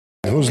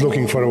who's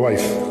looking for a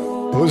wife?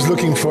 Who's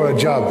looking for a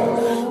job?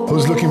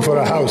 Who's looking for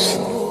a house?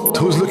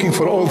 Who's looking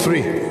for all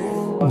three?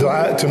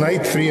 Dua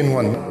tonight, 3 in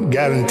 1,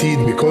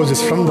 guaranteed, because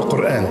it's from the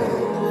Quran.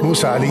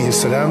 Musa alayhi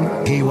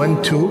salam, he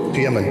went to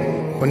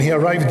Yemen. When he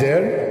arrived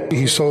there,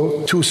 he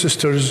saw 2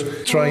 sisters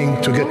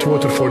trying to get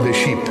water for their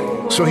sheep.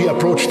 So he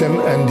approached them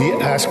and he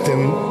asked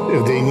them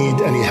if they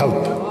need any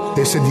help.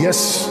 They said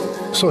yes.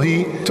 So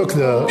he took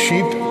the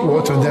sheep,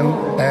 watered them,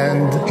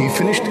 and he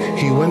finished.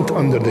 He went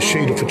under the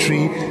shade of a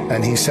tree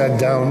and he sat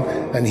down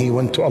and he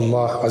went to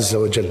Allah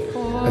Azza wa Jal.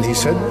 And he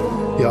said,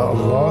 Ya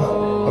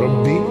Allah,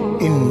 Rabbi,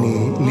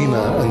 inni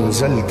lima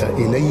anzalta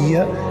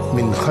ilayya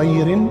min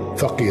khayrin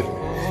faqir.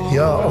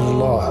 Ya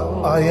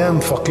Allah, I am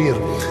faqir.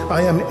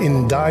 I am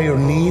in dire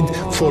need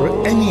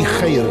for any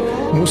khair.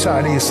 Musa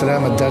alayhi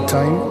salam at that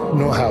time,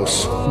 no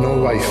house, no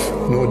wife,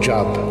 no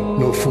job,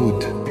 no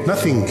food,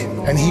 nothing.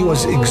 And he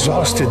was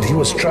exhausted. He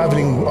was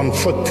traveling on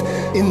foot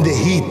in the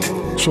heat.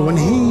 So when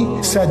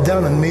he sat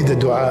down and made the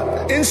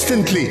dua,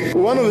 instantly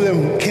one of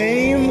them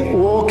came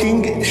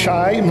walking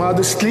shy,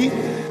 modestly,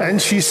 and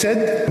she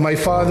said, my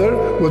father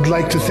would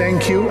like to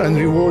thank you and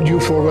reward you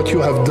for what you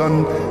have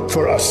done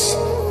for us.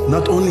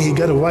 Not only he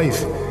got a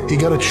wife, he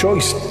got a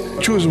choice.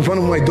 Choose one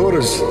of my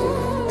daughters.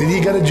 Did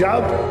he get a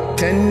job?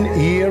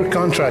 10-year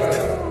contract.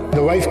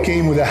 The wife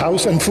came with a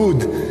house and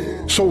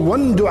food. So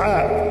one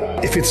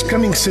dua, if it's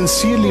coming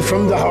sincerely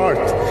from the heart,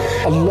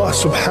 Allah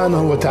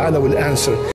subhanahu wa ta'ala will answer.